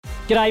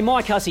G'day,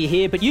 Mike Hussey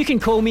here, but you can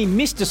call me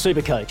Mr.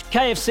 Supercoach.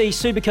 KFC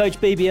Supercoach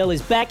BBL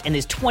is back and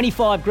there's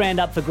 25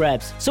 grand up for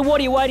grabs. So what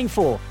are you waiting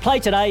for? Play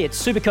today at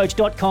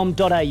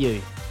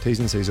supercoach.com.au. T's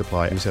and C's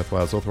apply. New South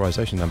Wales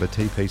authorisation number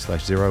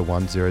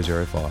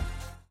TP/01005.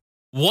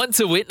 Want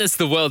to witness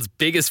the world's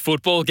biggest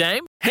football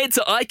game? Head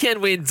to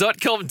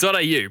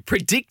iCanWin.com.au,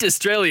 predict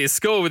Australia's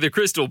score with a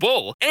crystal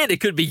ball, and it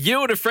could be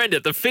you and a friend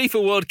at the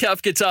FIFA World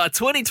Cup Qatar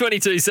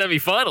 2022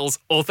 semi-finals,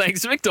 all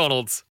thanks to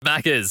McDonald's.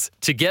 Maccas,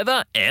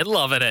 together and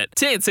loving it.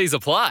 T&Cs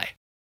apply.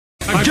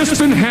 I've just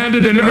been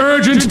handed an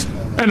urgent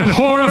and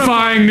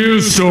horrifying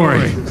news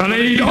story, and I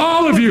need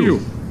all of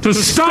you to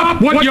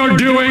stop what you're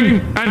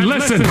doing and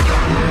listen.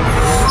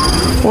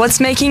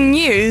 What's making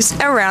news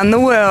around the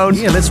world?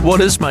 Yeah, that's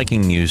what is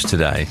making news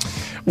today.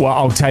 Well,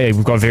 I'll tell you,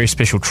 we've got a very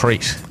special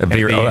treat. A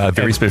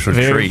very special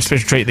treat.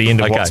 Special treat at the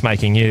end of What's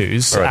Making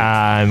News.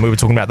 Right. We were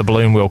talking about the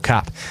Balloon World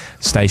Cup.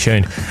 Stay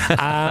tuned.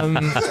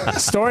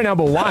 Story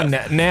number one.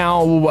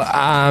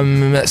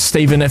 Now,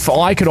 Stephen, if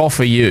I could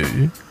offer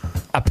you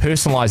a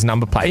personalised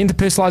number plate. Into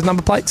personalised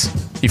number plates?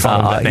 You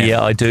follow that now?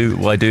 Yeah, I do.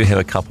 Well, I do have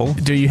a couple.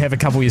 Do you have a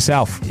couple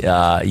yourself?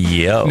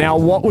 Yeah. Now,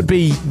 what would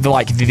be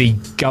the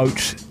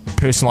GOAT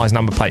personalised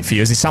number plate for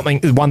you? Is there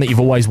one that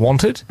you've always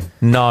wanted?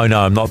 No,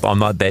 I'm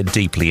not that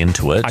deeply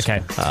into it.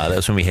 Okay. That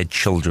was when we had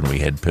children. We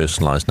had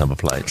personalised number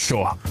plates.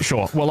 Sure.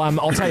 Well,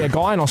 I'll tell you, a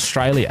guy in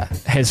Australia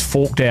has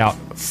forked out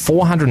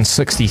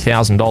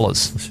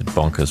 $460,000. That's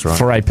bonkers, right?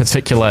 For a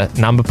particular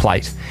number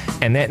plate,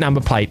 and that number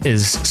plate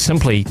is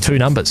simply two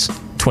numbers,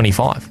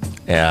 25.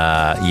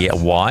 Yeah.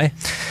 Why?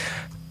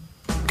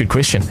 Good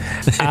question.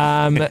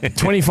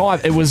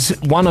 25. It was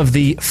one of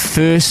the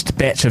first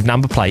batch of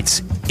number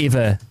plates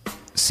ever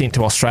sent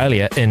to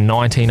Australia in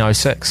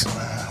 1906.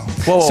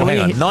 Whoa, So hang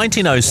on. he-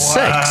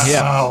 1906?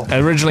 Yeah,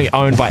 originally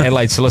owned by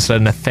Adelaide solicitor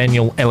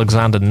Nathaniel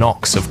Alexander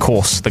Knox, of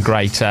course, the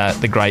great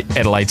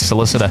Adelaide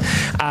solicitor.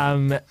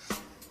 And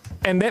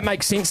that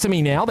makes sense to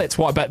me now. That's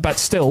why, but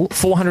still,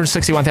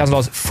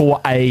 $461,000 for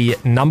a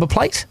number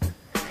plate.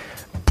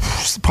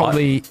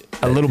 Probably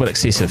a little bit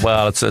excessive.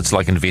 Well, it's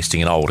like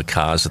investing in older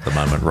cars at the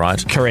moment,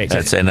 right?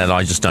 Correct. And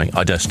I just don't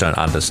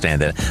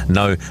understand that.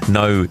 No,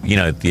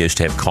 they used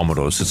to have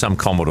Commodores. So some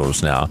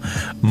Commodores now,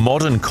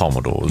 modern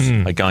Commodores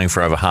are going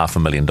for over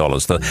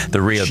 $500,000.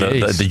 The rear,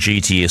 the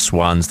GTS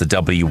ones, the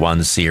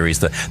W1 series,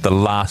 the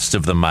last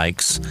of the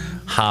makes,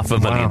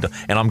 $500,000.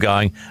 And I'm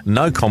going,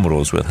 no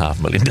Commodore's worth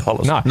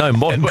 $500,000. No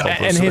modern Commodores.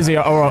 And here's the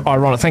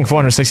ironic thing: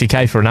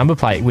 $460K for a number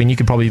plate when you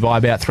could probably buy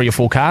about 3 or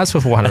 4 cars for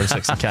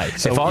 $460K.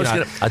 So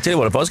I tell you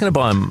what, if I was going to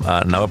buy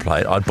a number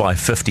plate, I'd buy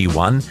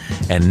 51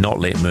 and not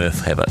let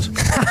Murph have it.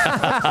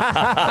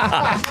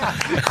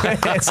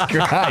 That's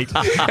great.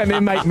 And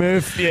then make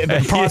Murph,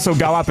 the price will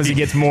go up as he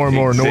gets more and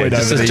more annoyed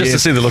over the years. Just to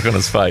see the look on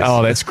his face.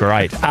 Oh, that's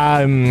great.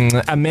 A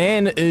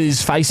man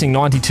is facing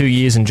 92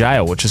 years in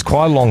jail, which is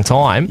quite a long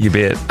time. You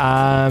bet.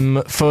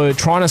 For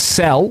trying to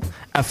sell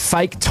a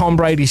fake Tom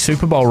Brady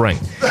Super Bowl ring.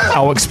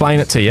 I'll explain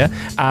it to you.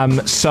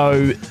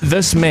 So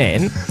this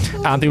man,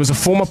 there was a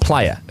former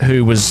player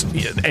who was,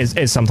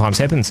 as sometimes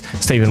happens,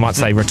 Stephen might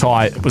say,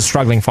 was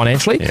struggling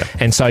financially,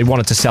 and so he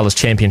wanted to sell his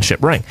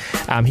championship ring.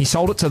 He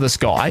sold it to this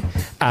guy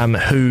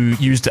who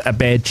used a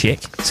bad check,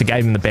 so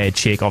gave him the bad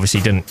check, obviously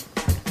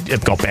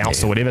it got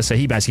bounced or whatever, so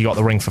he basically got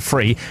the ring for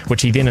free,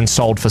 which he then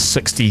sold for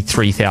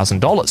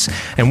 $63,000.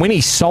 And when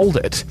he sold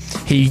it,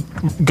 he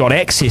got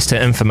access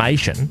to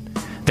information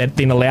that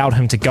then allowed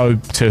him to go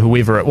to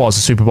whoever it was,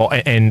 the Super Bowl,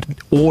 and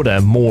order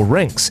more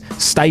rings,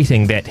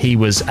 stating that he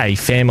was a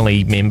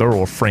family member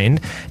or friend.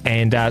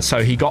 And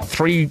so he got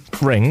 3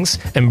 rings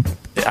and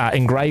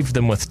engraved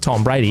them with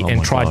Tom Brady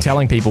and tried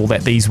telling people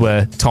that these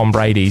were Tom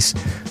Brady's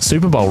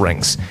Super Bowl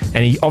rings.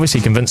 And he obviously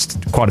convinced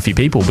quite a few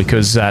people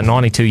because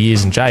 92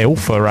 years in jail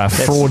for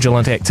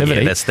fraudulent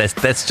activity. Yeah,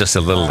 that's just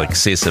a little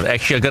excessive.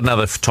 Actually, I've got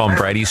another Tom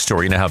Brady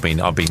story. You know how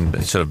I've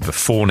been sort of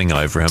fawning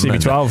over him.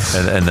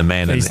 CB12. And the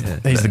man. He's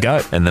the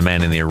GOAT. And the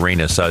man in the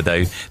arena. So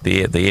the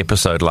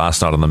episode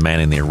last night on the man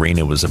in the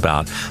arena was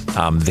about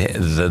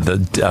the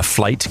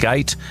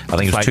Deflategate. I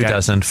think it was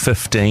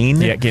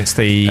 2015. Yeah, against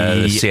the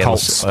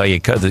Colts.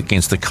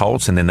 Against the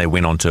Colts, and then they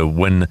went on to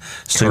win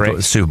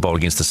Super Bowl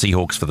against the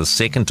Seahawks for the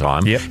second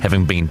time,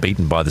 having been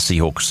beaten by the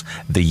Seahawks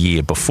the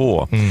year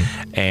before.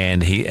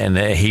 And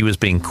he was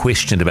being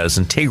questioned about his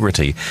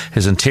integrity,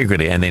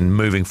 and then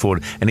moving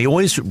forward. And he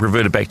always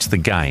reverted back to the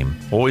game.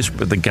 Always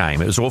with the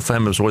game. It was all for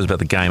him. It was always about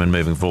the game and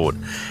moving forward.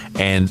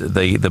 And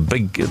the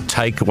big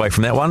takeaway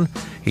from that one,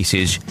 he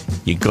says,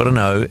 you got to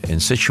know in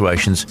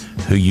situations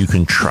who you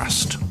can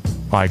trust.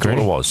 I agree.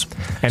 That's all it was.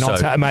 And I'll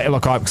tell you, mate,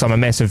 look, because I'm a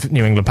massive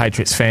New England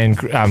Patriots fan,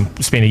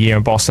 spent a year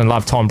in Boston,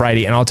 love Tom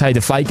Brady, and I'll tell you,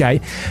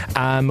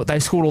 Deflategate, they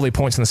scored all their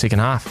points in the second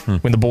half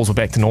when the balls were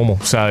back to normal.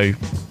 So,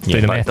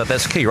 but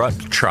that's key, right?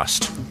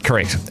 Trust.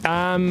 Correct.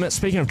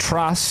 Speaking of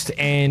trust,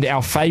 and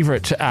our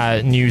favourite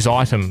news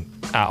item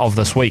of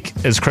this week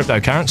is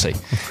cryptocurrency.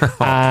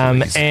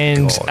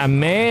 A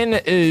man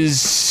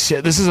is...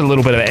 This is a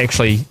little bit of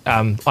actually...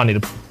 I need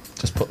to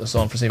just put this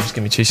on for a second. Just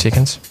give me 2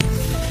 seconds.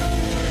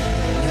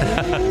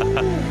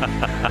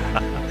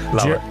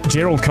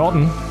 Gerald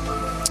Cotton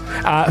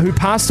who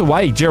passed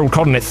away, Gerald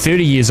Cotton, at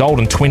 30 years old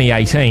in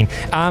 2018.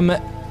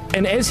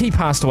 And as he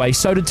passed away,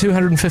 so did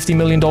 $250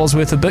 million worth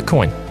of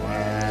Bitcoin.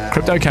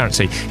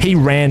 Cryptocurrency. He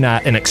ran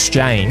an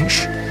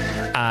exchange,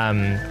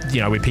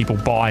 where people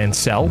buy and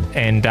sell,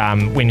 and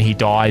when he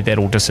died, that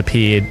all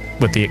disappeared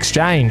with the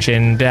exchange.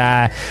 And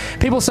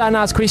people starting to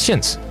ask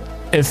questions.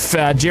 If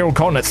Gerald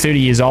Cotton at 30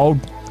 years old,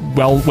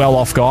 well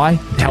off guy,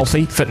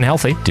 healthy, fit and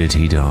healthy. Did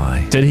he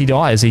die? Did he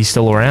die? Is he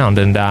still around?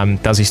 And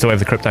does he still have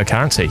the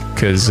cryptocurrency?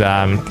 Because,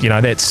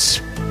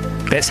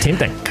 that's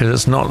tempting. Because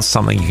it's not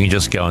something you can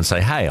just go and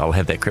say, hey, I'll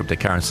have that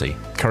cryptocurrency.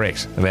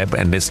 Correct.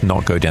 And let's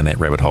not go down that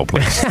rabbit hole,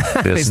 please.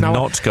 Let's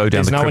not go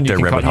down the crypto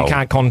rabbit hole. You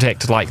can't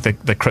contact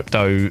the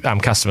crypto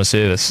customer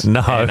service and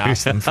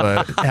ask them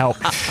for help.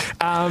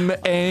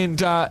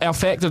 And our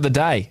fact of the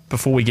day,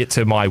 before we get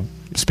to my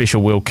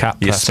special World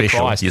Cup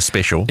surprise. You're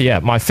special. Yeah,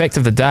 my fact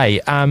of the day,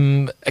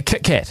 a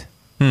Kit Kat.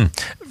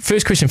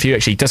 First question for you,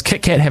 actually. Does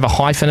Kit Kat have a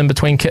hyphen in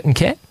between Kit and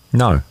Kat?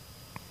 No.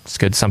 It's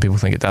good. Some people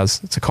think it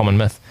does. It's a common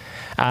myth.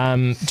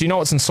 Do you know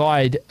what's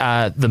inside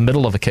the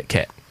middle of a Kit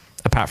Kat,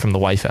 apart from the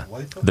wafer?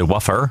 The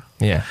wafer?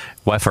 Yeah.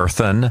 Wafer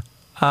thin. Do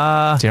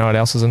you know what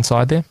else is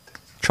inside there?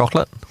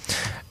 Chocolate?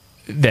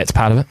 That's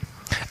part of it.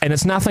 And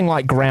it's nothing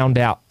like ground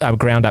up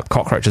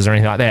cockroaches or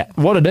anything like that.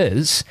 What it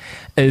is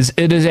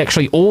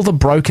actually all the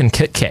broken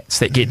Kit Kats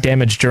that get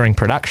damaged during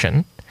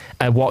production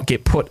are what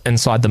get put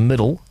inside the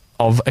middle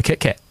of a Kit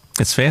Kat.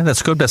 It's fair.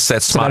 That's good. That's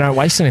smart. So they don't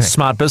waste anything.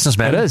 Smart business,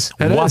 man. It is.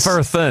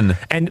 Wafer thin.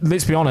 And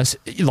let's be honest,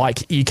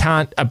 like, you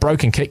can't. A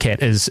broken Kit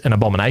Kat is an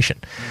abomination.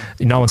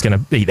 No one's going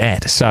to eat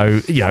that. So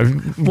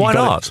why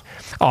not?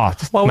 Why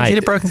would you eat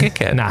a broken Kit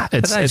Kat? Nah,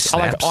 it's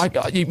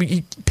like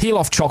you peel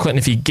off chocolate, and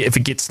if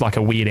it gets like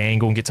a weird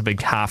angle and gets a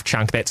big half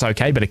chunk, that's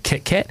okay. But a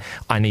Kit Kat,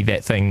 I need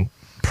that thing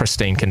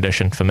pristine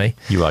condition for me.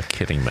 You are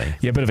kidding me.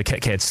 Yeah, a bit of a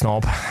Kit Kat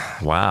snob.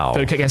 Wow.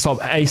 Bit of a Kit Kat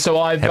snob. Hey, so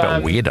I've how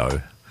about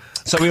weirdo?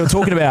 So we were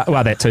talking about,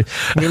 that too.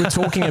 We were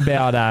talking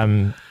about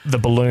the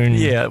balloon.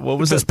 Yeah, what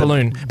was this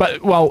balloon?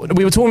 We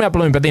were talking about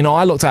balloon, but then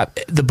I looked up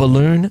the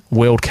Balloon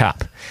World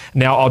Cup.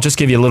 Now, I'll just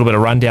give you a little bit of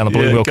rundown of the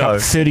Balloon World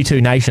Cup.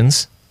 32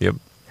 nations. Yep.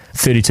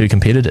 32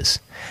 competitors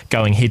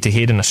going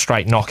head-to-head in a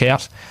straight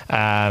knockout.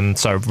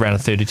 So round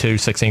of 32,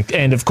 16.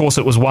 And, of course,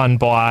 it was won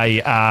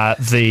by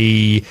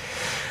the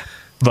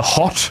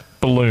hot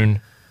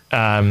balloon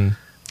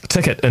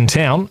ticket in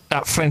town,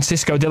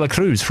 Francisco de la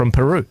Cruz from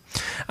Peru,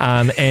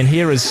 and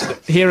here is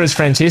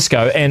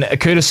Francisco, and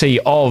courtesy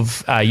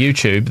of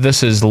YouTube,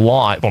 this is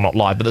live. Well, not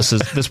live, but this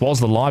was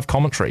the live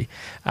commentary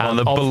on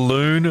the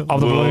Balloon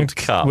World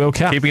Cup.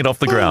 Keeping it off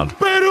the ground.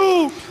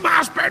 Perú,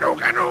 más Perú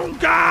que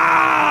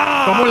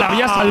nunca. Como la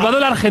había salvado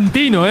el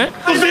argentino, ¿eh?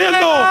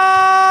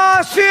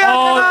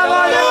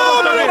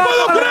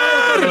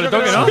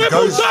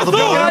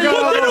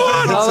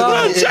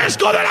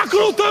 Francesco de la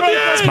Cruz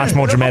también. It's much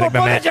more dramatic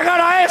than that. Llegar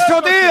a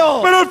eso,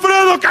 tío. Pero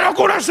Alfredo, ¿qué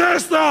locura es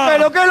esta?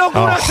 Pero qué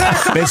locura es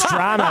esta.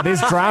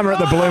 There's drama at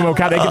the Balloon World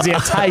Cup. That gives you a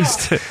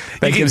taste.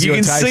 You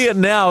can see it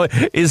now.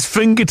 His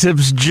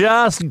fingertips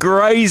just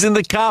grazing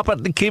the carpet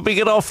and keeping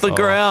it off the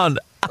ground.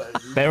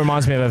 That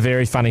reminds me of a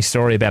very funny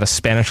story about a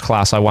Spanish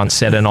class I once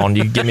sat in on.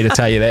 You get me to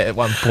tell you that at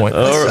one point.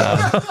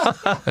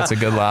 That's a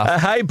good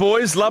laugh. Hey,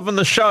 boys, loving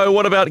the show.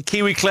 What about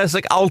Kiwi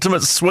Classic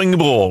Ultimate Swing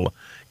Ball?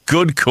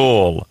 Good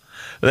call.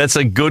 That's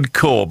a good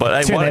call.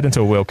 But turn that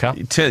into a World Cup.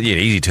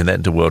 Easy turn that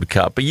into a World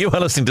Cup. But you are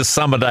listening to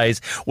Summer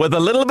Days with a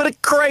little bit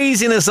of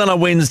craziness on a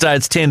Wednesday.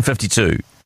 It's 10:52.